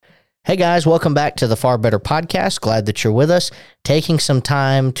Hey guys, welcome back to the Far Better Podcast. Glad that you're with us, taking some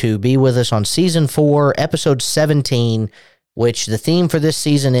time to be with us on Season 4, Episode 17, which the theme for this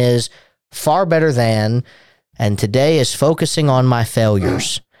season is Far Better Than, and today is focusing on my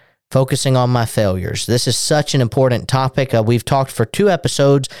failures. Focusing on my failures. This is such an important topic. We've talked for 2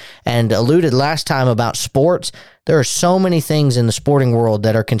 episodes and alluded last time about sports. There are so many things in the sporting world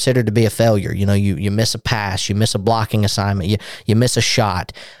that are considered to be a failure. You know, you miss a pass, you miss a blocking assignment, you miss a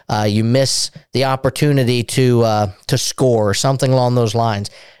shot, you miss the opportunity to score or something along those lines,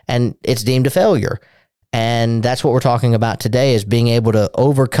 and it's deemed a failure. And that's what we're talking about today, is being able to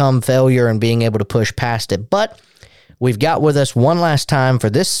overcome failure and being able to push past it. But we've got with us one last time for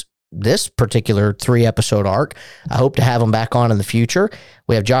this particular 3-episode arc. I hope to have them back on in the future.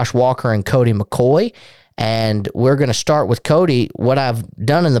 We have Josh Walker and Cody McCoy, and we're going to start with Cody. What I've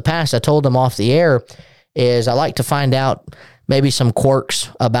done in the past, I told them off the air, is I like to find out maybe some quirks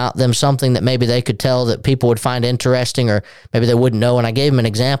about them, something that maybe they could tell that people would find interesting or maybe they wouldn't know. And I gave them an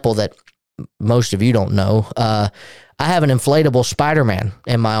example that most of you don't know. I have an inflatable Spider-Man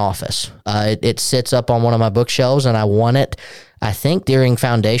in my office. It sits up on one of my bookshelves, and I won it, I think, during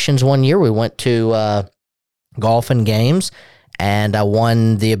Foundations one year. We went to Golf and Games, and I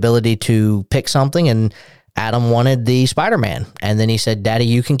won the ability to pick something, and Adam wanted the Spider-Man. And then he said, "Daddy,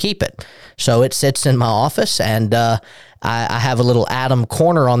 you can keep it." So it sits in my office, and I have a little Adam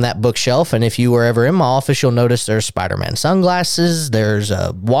corner on that bookshelf, and if you were ever in my office, you'll notice there's Spider-Man sunglasses, there's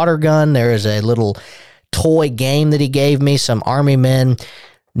a water gun, there is a little toy game that he gave me, some Army men.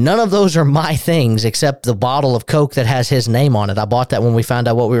 None of those are my things except the bottle of Coke that has his name on it. I bought that when we found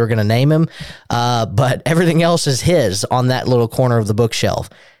out what we were going to name him, but everything else is his on that little corner of the bookshelf.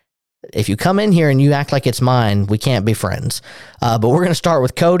 If you come in here and you act like it's mine, we can't be friends. But we're going to start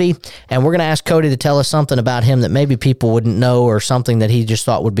with Cody, and we're going to ask Cody to tell us something about him that maybe people wouldn't know or something that he just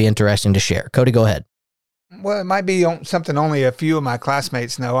thought would be interesting to share. Cody, go ahead. Well, it might be something only a few of my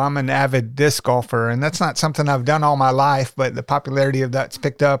classmates know. I'm an avid disc golfer, and that's not something I've done all my life, but the popularity of that's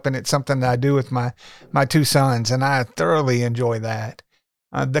picked up, and it's something that I do with my 2 sons, and I thoroughly enjoy that.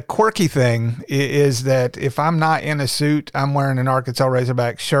 The quirky thing is that if I'm not in a suit, I'm wearing an Arkansas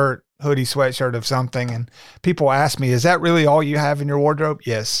Razorback shirt, hoodie, sweatshirt of something, and people ask me, "Is that really all you have in your wardrobe?"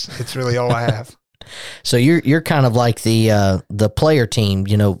 Yes, it's really all I have. So you're kind of like the player team,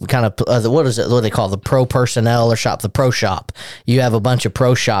 you know, kind of what is it? What do they call the pro personnel or shop? The pro shop. You have a bunch of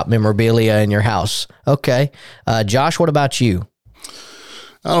pro shop memorabilia in your house. Okay, Josh, what about you?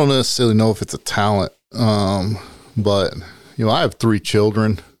 I don't necessarily know if it's a talent, but you know, I have 3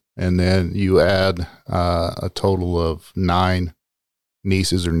 children, and then you add a total of 9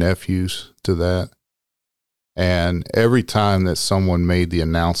 nieces or nephews to that. And every time that someone made the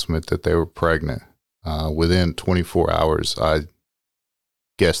announcement that they were pregnant, within 24 hours, I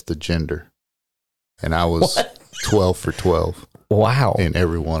guessed the gender. And I was 12 for 12. Wow. In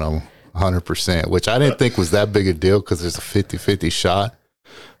every one of them, 100%, which I didn't think was that big a deal because there's a 50-50 shot.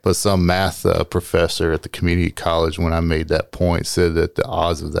 But some math professor at the community college, when I made that point, said that the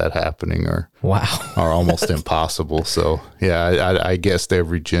odds of that happening are almost impossible. So, yeah, I guessed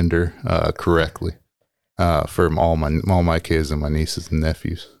every gender correctly. For all my kids and my nieces and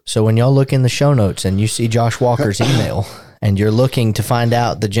nephews. So when y'all look in the show notes and you see Josh Walker's email and you're looking to find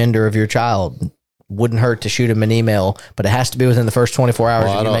out the gender of your child, wouldn't hurt to shoot him an email, but it has to be within the first 24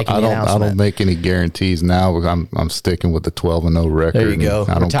 hours of you making the announcement. I don't make any guarantees now. I'm sticking with the 12-0 record. There you go.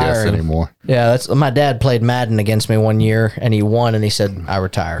 I don't guess anymore. Yeah, that's my dad played Madden against me one year and he won and he said, "I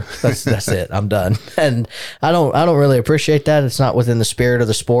retire. That's it. I'm done." And I don't really appreciate that. It's not within the spirit of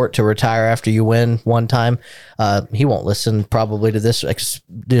the sport to retire after you win one time. He won't listen probably to this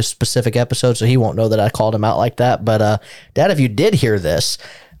specific episode, so he won't know that I called him out like that. But Dad, if you did hear this,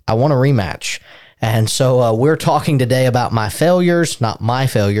 I want a rematch. And so we're talking today about my failures, not my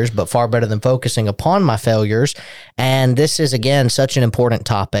failures, but far better than focusing upon my failures. And this is, again, such an important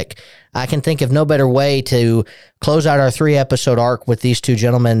topic. I can think of no better way to close out our 3-episode arc with these 2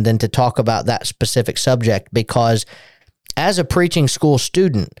 gentlemen than to talk about that specific subject, because as a preaching school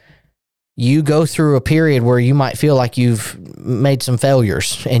student, you go through a period where you might feel like you've made some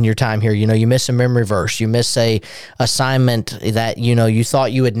failures in your time here. You know, you miss a memory verse, you miss a assignment that, you know, you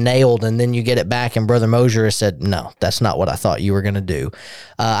thought you had nailed, and then you get it back and Brother Mosier has said, "No, that's not what I thought you were going to do."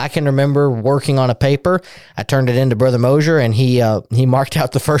 I can remember working on a paper. I turned it into Brother Mosier, and he marked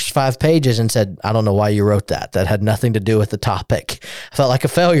out the first 5 pages and said, "I don't know why you wrote that. That had nothing to do with the topic." I felt like a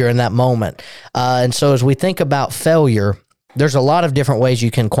failure in that moment. And so as we think about failure, there's a lot of different ways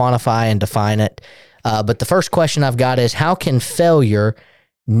you can quantify and define it. But the first question I've got is, how can failure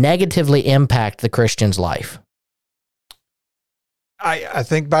negatively impact the Christian's life? I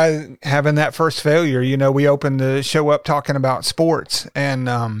think by having that first failure, we opened the show up talking about sports, and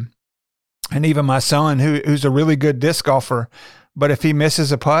even my son, who's a really good disc golfer, but if he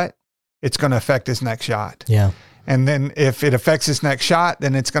misses a putt, it's going to affect his next shot. Yeah. And then if it affects his next shot,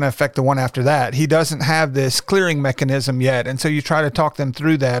 then it's going to affect the one after that. He doesn't have this clearing mechanism yet. And so you try to talk them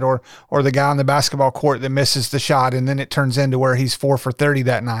through that, or the guy on the basketball court that misses the shot and then it turns into where he's 4 for 30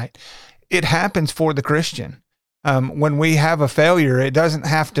 that night. It happens for the Christian. When we have a failure, it doesn't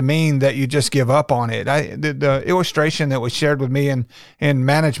have to mean that you just give up on it. The illustration that was shared with me in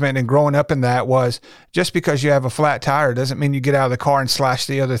management and growing up in that was, just because you have a flat tire doesn't mean you get out of the car and slash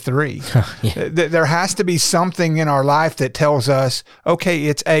the other 3. Yeah. There has to be something in our life that tells us, okay,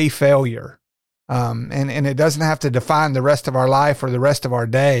 it's a failure. And it doesn't have to define the rest of our life or the rest of our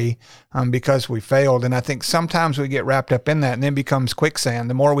day because we failed. And I think sometimes we get wrapped up in that and then becomes quicksand.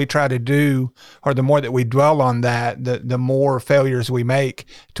 The more we try to do, or the more that we dwell on that, the more failures we make,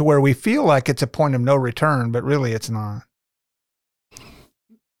 to where we feel like it's a point of no return, but really it's not.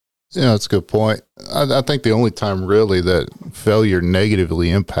 Yeah, that's a good point. I think the only time really that failure negatively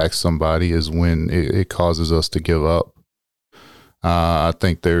impacts somebody is when it causes us to give up. I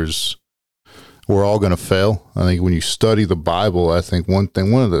think we're all going to fail. I think when you study the Bible, I think one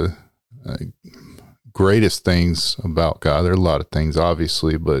of the greatest things about God, there are a lot of things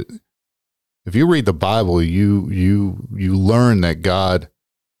obviously, but if you read the Bible, you learn that God,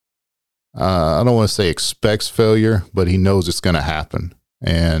 I don't want to say expects failure, but he knows it's going to happen.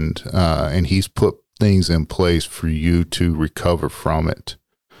 And he's put things in place for you to recover from it.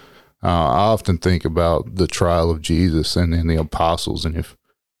 I often think about the trial of Jesus and the apostles. And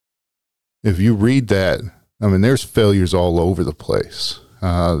if you read that, I mean, there's failures all over the place.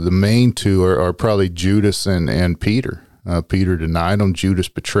 The main two are probably Judas and Peter. Peter denied him. Judas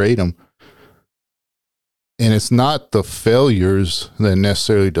betrayed him. And it's not the failures that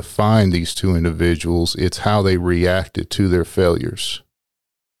necessarily define these two individuals. It's how they reacted to their failures.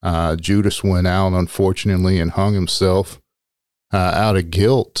 Judas went out, unfortunately, and hung himself out of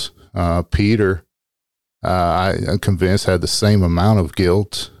guilt. Peter, I'm convinced, had the same amount of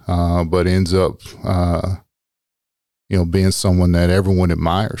guilt, but ends up, being someone that everyone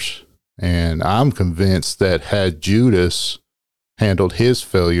admires. And I'm convinced that had Judas handled his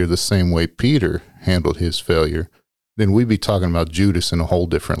failure the same way Peter handled his failure, then we'd be talking about Judas in a whole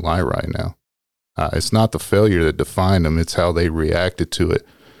different light right now. It's not the failure that defined them, it's how they reacted to it.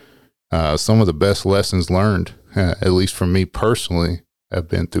 Some of the best lessons learned, at least for me personally, have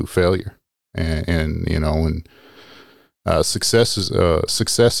been through failure. And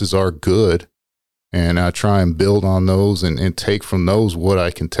successes are good, and I try and build on those and take from those what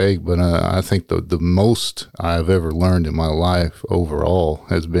I can take. But I think the most I've ever learned in my life overall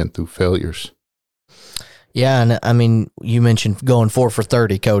has been through failures. Yeah, and I mean, you mentioned going 4 for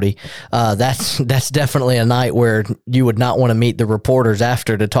 30, Cody. That's definitely a night where you would not want to meet the reporters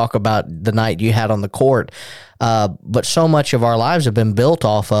after to talk about the night you had on the court. But so much of our lives have been built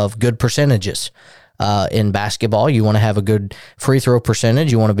off of good percentages. In basketball, you want to have a good free throw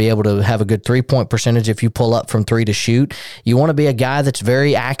percentage. You want to be able to have a good 3-point percentage if you pull up from 3 to shoot. You want to be a guy that's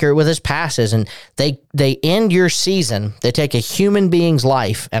very accurate with his passes. And they end your season. They take a human being's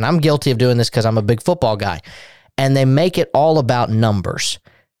life, and I'm guilty of doing this because I'm a big football guy, and they make it all about numbers.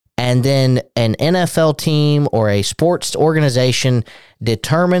 And then an NFL team or a sports organization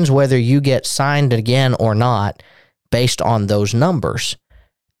determines whether you get signed again or not based on those numbers.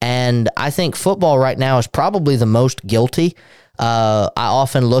 And I think football right now is probably the most guilty. I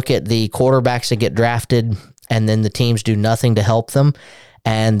often look at the quarterbacks that get drafted, and then the teams do nothing to help them,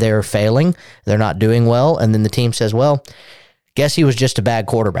 and they're failing. They're not doing well. And then the team says, well, guess he was just a bad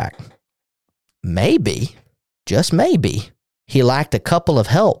quarterback. Maybe, just maybe, he lacked a couple of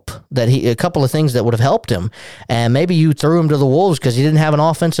things that would have helped him. And maybe you threw him to the wolves because he didn't have an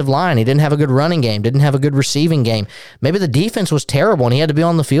offensive line. He didn't have a good running game, didn't have a good receiving game. Maybe the defense was terrible and he had to be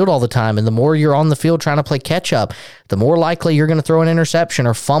on the field all the time. And the more you're on the field trying to play catch up, the more likely you're going to throw an interception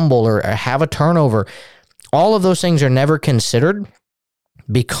or fumble or have a turnover. All of those things are never considered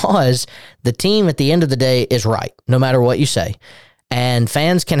because the team at the end of the day is right, no matter what you say. And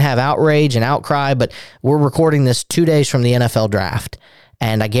fans can have outrage and outcry, but we're recording this 2 days from the NFL draft.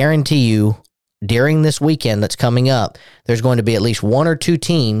 And I guarantee you, during this weekend that's coming up, there's going to be at least 1 or 2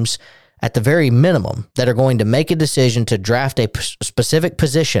 teams at the very minimum that are going to make a decision to draft a specific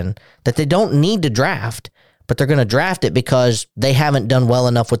position that they don't need to draft, but they're going to draft it because they haven't done well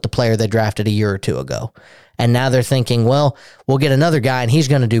enough with the player they drafted a year or 2 ago. And now they're thinking, well, we'll get another guy and he's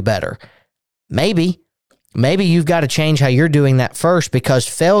going to do better. Maybe you've got to change how you're doing that first, because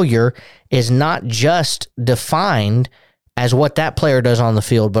failure is not just defined as what that player does on the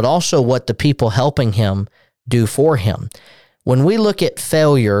field, but also what the people helping him do for him. When we look at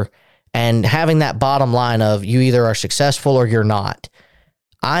failure and having that bottom line of you either are successful or you're not,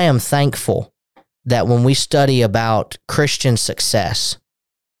 I am thankful that when we study about Christian success,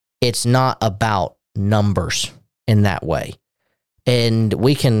 it's not about numbers in that way. And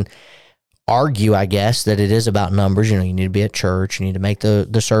we can argue, I guess, that it is about numbers. You know, you need to be at church, you need to make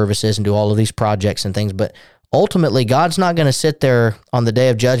the services and do all of these projects and things. But ultimately, God's not going to sit there on the day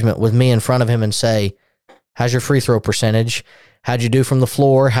of judgment with me in front of him and say, how's your free throw percentage? How'd you do from the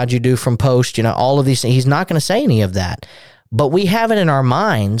floor? How'd you do from post? You know, all of these things. He's not going to say any of that. But we have it in our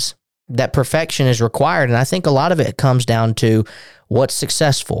minds that perfection is required. And I think a lot of it comes down to what's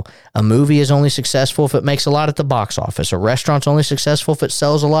successful. A movie is only successful if it makes a lot at the box office. A restaurant's only successful if it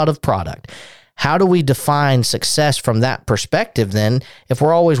sells a lot of product. How do we define success from that perspective then, if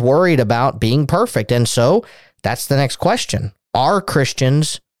we're always worried about being perfect? And so that's the next question. Are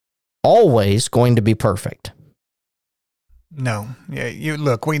Christians always going to be perfect? No. Yeah,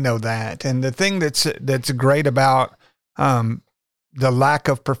 look, we know that. And the thing that's great about the lack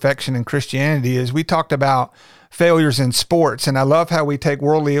of perfection in Christianity is we talked about failures in sports, and I love how we take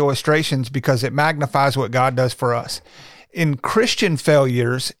worldly illustrations because it magnifies what God does for us. In Christian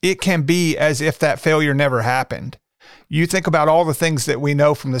failures, it can be as if that failure never happened. You think about all the things that we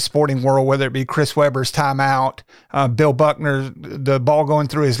know from the sporting world, whether it be Chris Webber's timeout, Bill Buckner, the ball going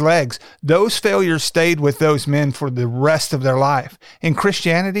through his legs. Those failures stayed with those men for the rest of their life. In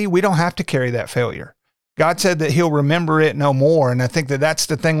Christianity, we don't have to carry that failure. God said that he'll remember it no more. And I think that that's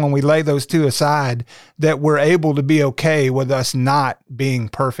the thing when we lay those two aside, that we're able to be okay with us not being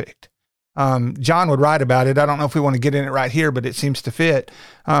perfect. John would write about it. I don't know if we want to get in it right here, but it seems to fit.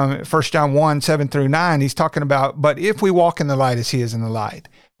 1 John 1:7-9, he's talking about, but if we walk in the light as he is in the light,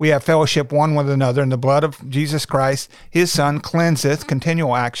 we have fellowship one with another, and the blood of Jesus Christ, his son, cleanseth,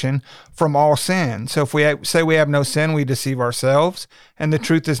 continual action, from all sin. So if we say we have no sin, we deceive ourselves, and the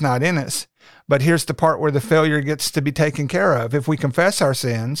truth is not in us. But here's the part where the failure gets to be taken care of. If we confess our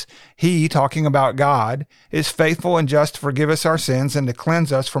sins, he, talking about God, is faithful and just to forgive us our sins and to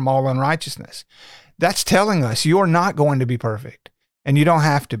cleanse us from all unrighteousness. That's telling us you're not going to be perfect, and you don't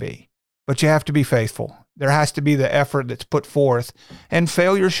have to be, but you have to be faithful. There has to be the effort that's put forth, and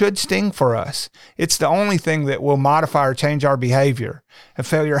failure should sting for us. It's the only thing that will modify or change our behavior. A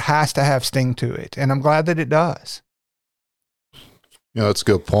failure has to have sting to it, and I'm glad that it does. You know, that's a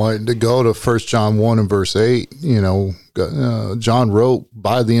good point. To go to 1 John 1 and verse 8, John wrote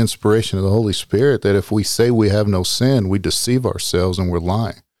by the inspiration of the Holy Spirit that if we say we have no sin, we deceive ourselves and we're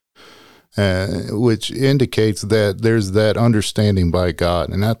lying, which indicates that there's that understanding by God.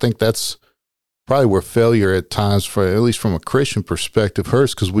 And I think that's probably where failure at times, at least from a Christian perspective,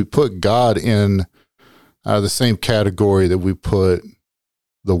 hurts, because we put God in the same category that we put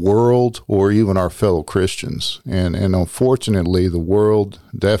the world or even our fellow Christians. And unfortunately, the world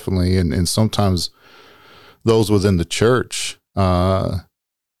definitely, and sometimes those within the church,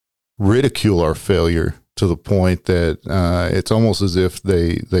 ridicule our failure to the point that it's almost as if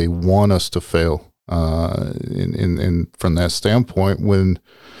they want us to fail. And from that standpoint, when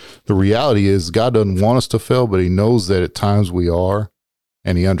the reality is God doesn't want us to fail, but he knows that at times we are,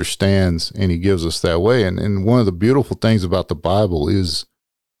 and he understands, and he gives us that way. And one of the beautiful things about the Bible is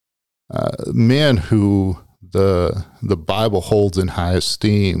men who the Bible holds in high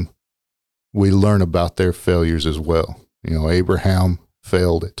esteem, we learn about their failures as well. You know, Abraham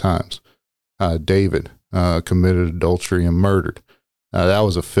failed at times. David committed adultery and murdered. That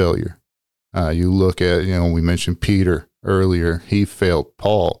was a failure. You look at, we mentioned Peter earlier. He failed.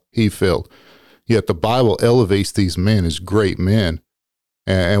 Paul, he failed. Yet the Bible elevates these men as great men.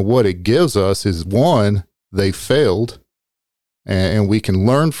 And what it gives us is, one, they failed, and we can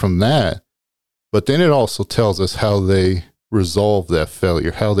learn from that. But then it also tells us how they resolved that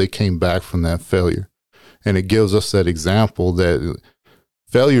failure, how they came back from that failure. And it gives us that example that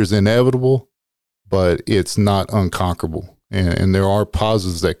failure is inevitable, but it's not unconquerable. And there are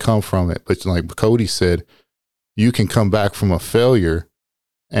positives that come from it. But like Cody said, you can come back from a failure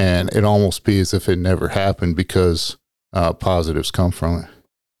and it almost be as if it never happened because positives come from it.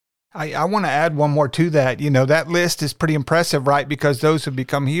 I want to add one more to that. That list is pretty impressive, right? Because those have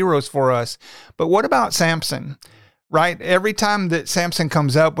become heroes for us. But what about Samson, right? Every time that Samson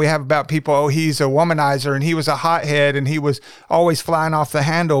comes up, we have about people, he's a womanizer and he was a hothead and he was always flying off the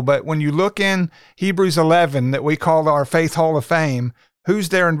handle. But when you look in Hebrews 11 that we call our Faith Hall of Fame, who's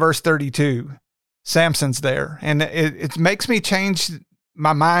there in verse 32? Samson's there. And it makes me change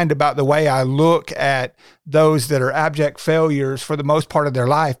my mind about the way I look at those that are abject failures for the most part of their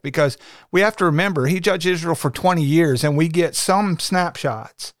life, because we have to remember he judged Israel for 20 years and we get some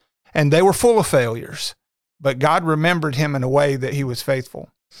snapshots and they were full of failures, but God remembered him in a way that he was faithful.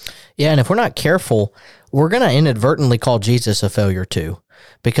 Yeah, and if we're not careful, we're going to inadvertently call Jesus a failure too,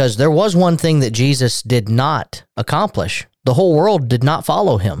 because there was one thing that Jesus did not accomplish. The whole world did not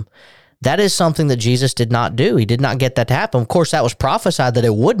follow him. That is something that Jesus did not do. He did not get that to happen. Of course, that was prophesied that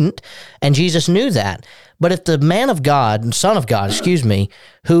it wouldn't, and Jesus knew that. But if the man of God, son of God,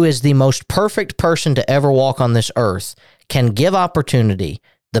 who is the most perfect person to ever walk on this earth, can give opportunity,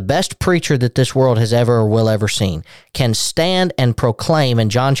 the best preacher that this world has ever or will ever seen, can stand and proclaim in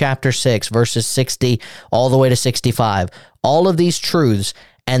John chapter 6, verses 60 all the way to 65, all of these truths,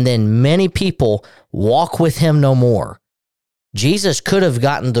 and then many people walk with him no more. Jesus could have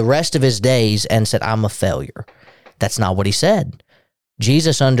gotten the rest of his days and said, I'm a failure. That's not what he said.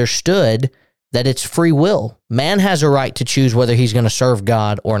 Jesus understood that it's free will. Man has a right to choose whether he's going to serve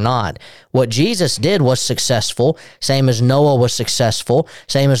God or not. What Jesus did was successful, same as Noah was successful,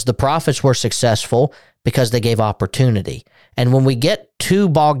 same as the prophets were successful, because they gave opportunity. And when we get too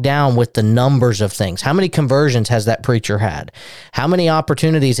bogged down with the numbers of things, how many conversions has that preacher had? How many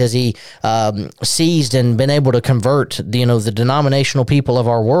opportunities has he seized and been able to convert, the denominational people of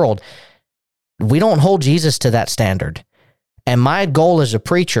our world? We don't hold Jesus to that standard. And my goal as a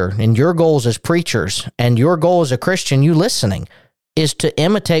preacher, and your goals as preachers, and your goal as a Christian, you listening, is to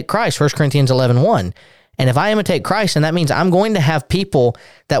imitate Christ, 1 Corinthians 11:1. And if I imitate Christ, and that means I'm going to have people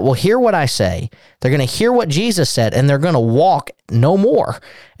that will hear what I say, they're going to hear what Jesus said, and they're going to walk no more,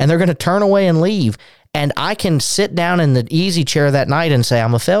 and they're going to turn away and leave. And I can sit down in the easy chair that night and say,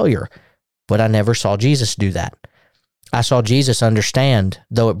 I'm a failure. But I never saw Jesus do that. I saw Jesus understand,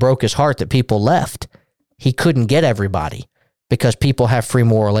 though it broke his heart that people left, he couldn't get everybody, because people have free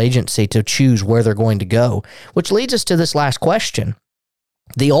moral agency to choose where they're going to go, which leads us to this last question,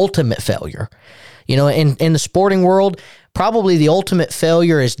 the ultimate failure. In the sporting world, probably the ultimate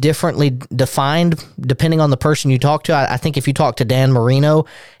failure is differently defined depending on the person you talk to. I think if you talk to Dan Marino,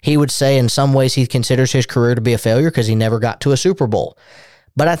 he would say in some ways he considers his career to be a failure because he never got to a Super Bowl.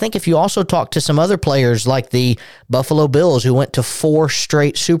 But I think if you also talk to some other players like the Buffalo Bills, who went to 4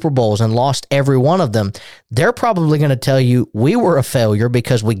 straight Super Bowls and lost every one of them, they're probably going to tell you we were a failure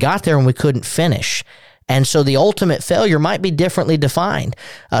because we got there and we couldn't finish. And so the ultimate failure might be differently defined.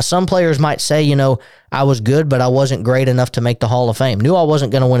 Some players might say, I was good, but I wasn't great enough to make the Hall of Fame. Knew I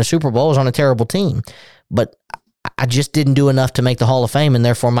wasn't going to win a Super Bowl. I was on a terrible team. But I just didn't do enough to make the Hall of Fame, and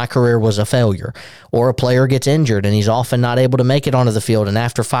therefore my career was a failure. Or a player gets injured, and he's often not able to make it onto the field, and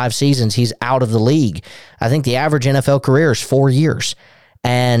after 5 seasons, he's out of the league. I think the average NFL career is 4 years.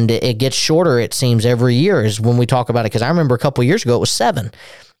 And it gets shorter, it seems, every year is when we talk about it. Because I remember a couple of years ago, it was 7.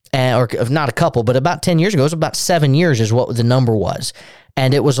 Or not a couple, but about 10 years ago, it was about 7 years is what the number was.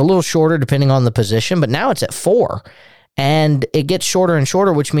 And it was a little shorter depending on the position, but now it's at 4. And it gets shorter and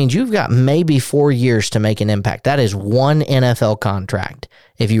shorter, which means you've got maybe 4 years to make an impact. That is 1 NFL contract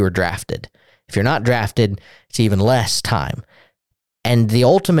if you were drafted. If you're not drafted, it's even less time. And the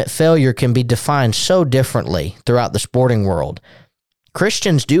ultimate failure can be defined so differently throughout the sporting world.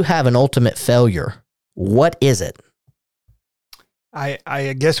 Christians do have an ultimate failure. What is it?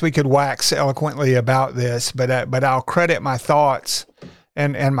 I guess we could wax eloquently about this, but I'll credit my thoughts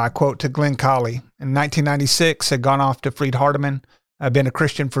and my quote to Glenn Colley. In 1996, had gone off to Freed Hardeman. I've been a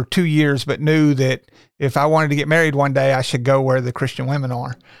Christian for 2 years, but knew that if I wanted to get married one day, I should go where the Christian women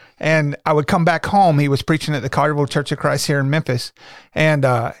are. And I would come back home. He was preaching at the Collierville Church of Christ here in Memphis. And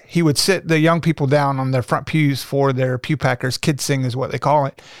he would sit the young people down on their front pews for their pew packers. Kids sing is what they call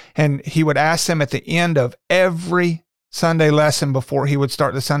it. And he would ask them at the end of every Sunday lesson before he would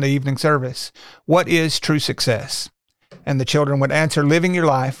start the Sunday evening service, what is true success? And the children would answer, living your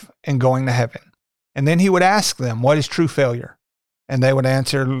life and going to heaven. And then he would ask them, what is true failure? And they would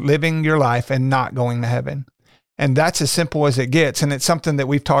answer, living your life and not going to heaven. And that's as simple as it gets. And it's something that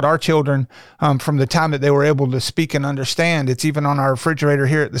we've taught our children from the time that they were able to speak and understand. It's even on our refrigerator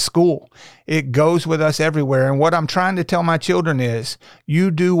here at the school. It goes with us everywhere. And what I'm trying to tell my children is, you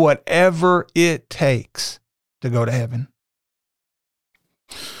do whatever it takes to go to heaven.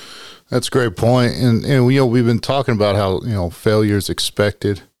 That's a great point. And we've been talking about how, failure is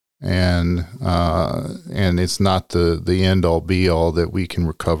expected, and it's not the end all be all that we can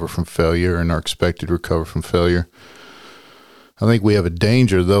recover from failure and are expected to recover from failure. I think we have a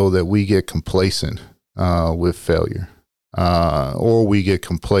danger, though, that we get complacent with failure, or we get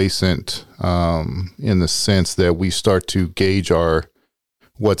complacent in the sense that we start to gauge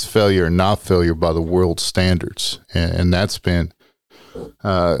what's failure and not failure by the world's standards. And that's been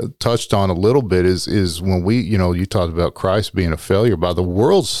touched on a little bit is when you talked about Christ being a failure. By the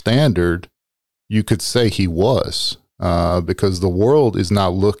world's standard, you could say he was, because the world is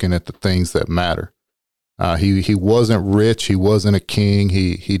not looking at the things that matter. He wasn't rich. He wasn't a king.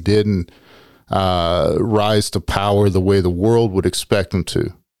 He didn't rise to power the way the world would expect him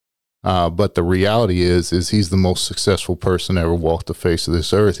to. But the reality is he's the most successful person ever walked the face of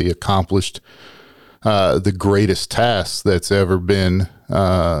this earth. He accomplished the greatest task that's ever been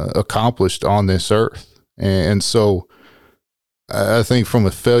accomplished on this earth. And so I think from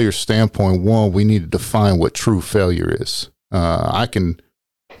a failure standpoint, one, we need to define what true failure is. I can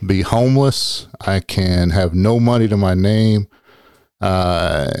be homeless. I can have no money to my name,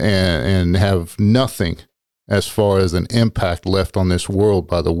 and have nothing as far as an impact left on this world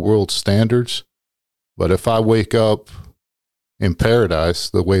by the world's standards. But if I wake up in paradise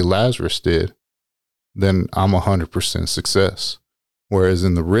the way Lazarus did, then I'm 100% success. Whereas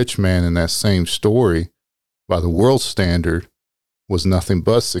in the rich man in that same story, by the world's standard, was nothing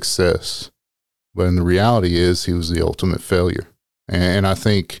but success. But in the reality is he was the ultimate failure. And I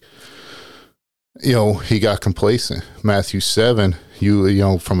think, he got complacent. Matthew 7,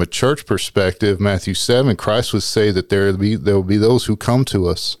 from a church perspective, Matthew 7, Christ would say that there will be those who come to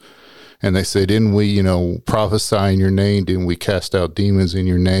us and they say, didn't we, prophesy in your name? Didn't we cast out demons in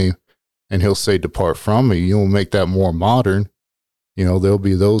your name? And he'll say, depart from me. You'll make that more modern. There'll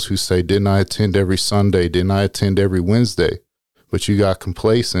be those who say, didn't I attend every Sunday? Didn't I attend every Wednesday? But you got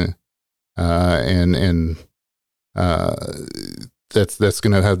complacent. That's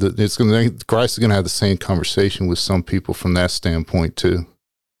going to have Christ is going to have the same conversation with some people from that standpoint too.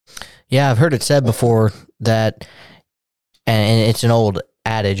 Yeah, I've heard it said before that, and it's an old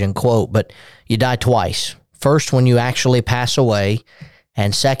adage and quote, but you die twice. First, when you actually pass away,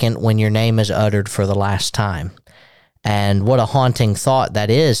 and second, when your name is uttered for the last time. And what a haunting thought that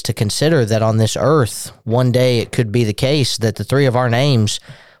is, to consider that on this earth, one day it could be the case that the three of our names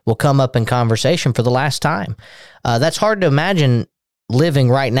will come up in conversation for the last time. That's hard to imagine living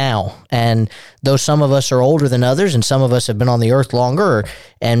right now. And though some of us are older than others, and some of us have been on the earth longer,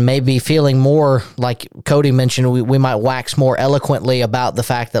 and maybe feeling more, like Cody mentioned, we might wax more eloquently about the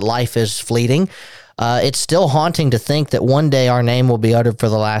fact that life is fleeting. It's still haunting to think that one day our name will be uttered for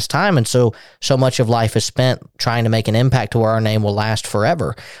the last time. And so much of life is spent trying to make an impact to where our name will last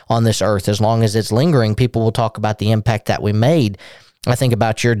forever on this earth. As long as it's lingering, people will talk about the impact that we made. I think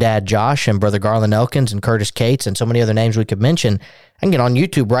about your dad, Josh, and Brother Garland Elkins and Curtis Cates and so many other names we could mention. I can get on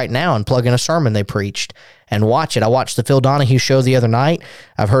YouTube right now and plug in a sermon they preached and watch it. I watched the Phil Donahue show the other night.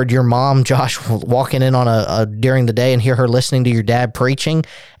 I've heard your mom, Josh, walking in on during the day and hear her listening to your dad preaching,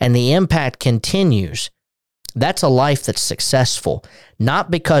 and the impact continues. That's a life that's successful, not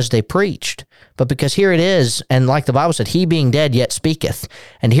because they preached, but because here it is, and like the Bible said, he being dead yet speaketh.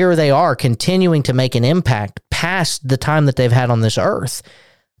 And here they are continuing to make an impact past the time that they've had on this earth.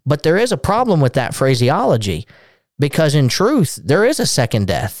 But there is a problem with that phraseology, because in truth, there is a second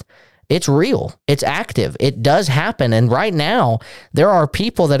death. It's real. It's active. It does happen. And right now, there are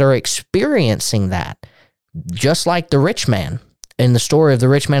people that are experiencing that, just like the rich man in the story of the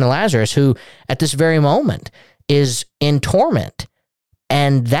rich man and Lazarus, who at this very moment is in torment.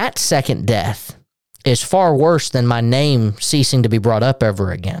 And that second death is far worse than my name ceasing to be brought up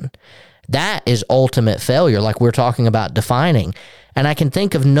ever again. That is ultimate failure, like we're talking about defining. And I can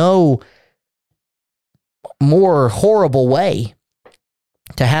think of no more horrible way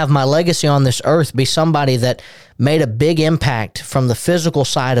to have my legacy on this earth be somebody that made a big impact from the physical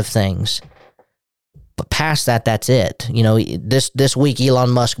side of things. But past that, that's it. This week, Elon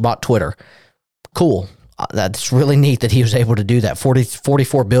Musk bought Twitter. Cool. That's really neat that he was able to do that.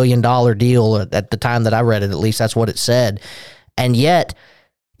 $44 billion deal at the time that I read it, at least that's what it said. And yet,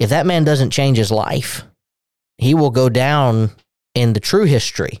 if that man doesn't change his life, he will go down in the true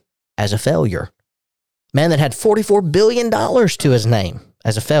history as a failure. Man that had $44 billion to his name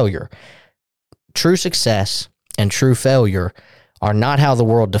as a failure. True success and true failure are not how the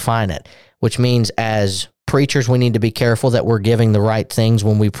world define it, which means as preachers, we need to be careful that we're giving the right things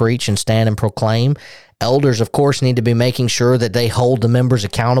when we preach and stand and proclaim. Elders, of course, need to be making sure that they hold the members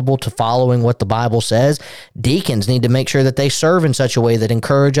accountable to following what the Bible says. Deacons need to make sure that they serve in such a way that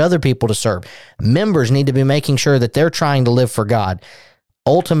encourage other people to serve. Members need to be making sure that they're trying to live for God.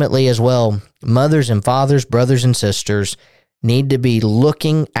 Ultimately, as well, mothers and fathers, brothers and sisters need to be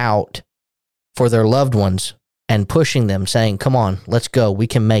looking out for their loved ones and pushing them, saying, come on, let's go. We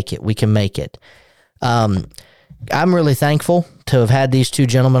can make it. We can make it. I'm really thankful to have had these two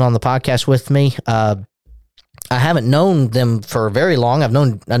gentlemen on the podcast with me. I haven't known them for very long. I've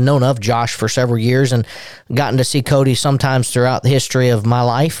known of Josh for several years and gotten to see Cody sometimes throughout the history of my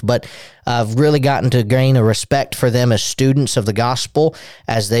life, but I've really gotten to gain a respect for them as students of the gospel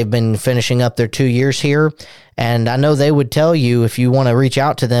as they've been finishing up their 2 years here. And I know they would tell you, if you want to reach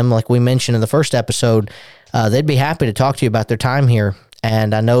out to them, like we mentioned in the first episode, they'd be happy to talk to you about their time here.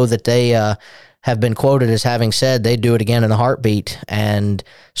 And I know that they have been quoted as having said they'd do it again in a heartbeat. And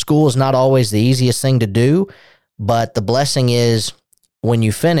school is not always the easiest thing to do, but the blessing is when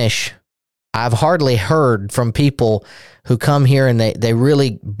you finish, I've hardly heard from people who come here and they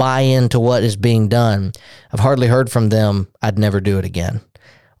really buy into what is being done. I've hardly heard from them, I'd never do it again.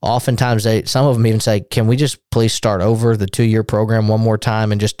 Oftentimes, some of them even say, can we just please start over the 2-year program one more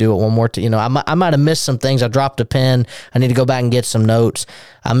time and just do it one more time? I might have missed some things. I dropped a pen. I need to go back and get some notes.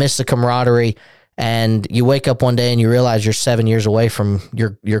 I missed the camaraderie. And you wake up one day and you realize you're 7 years away from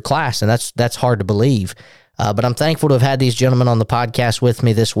your class, and that's hard to believe. But I'm thankful to have had these gentlemen on the podcast with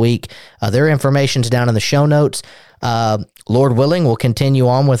me this week. Their information's down in the show notes. Lord willing, we'll continue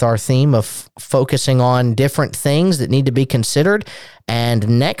on with our theme of focusing on different things that need to be considered.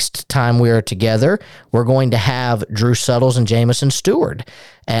 And next time we are together, we're going to have Drew Suttles and Jamison Stewart.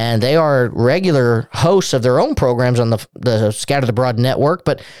 And they are regular hosts of their own programs on the Scattered Abroad Network.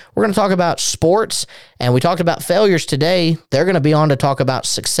 But we're going to talk about sports, and we talked about failures today. They're going to be on to talk about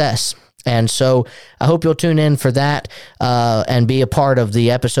success. And so I hope you'll tune in for that and be a part of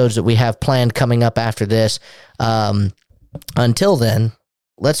the episodes that we have planned coming up after this. Until then,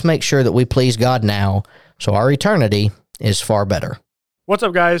 let's make sure that we please God now, so our eternity is far better. What's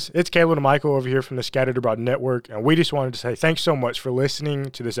up, guys? It's Caleb and Michael over here from the Scattered Abroad Network, and we just wanted to say thanks so much for listening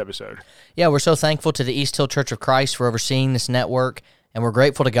to this episode. Yeah, we're so thankful to the East Hill Church of Christ for overseeing this network, and we're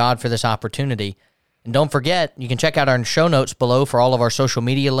grateful to God for this opportunity. And don't forget, you can check out our show notes below for all of our social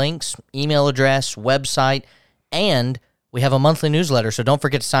media links, email address, website, and we have a monthly newsletter, so don't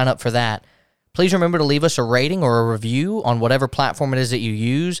forget to sign up for that. Please remember to leave us a rating or a review on whatever platform it is that you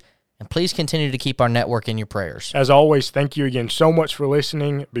use, and please continue to keep our network in your prayers. As always, thank you again so much for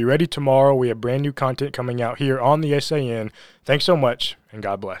listening. Be ready tomorrow. We have brand new content coming out here on the SAN. Thanks so much, and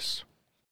God bless.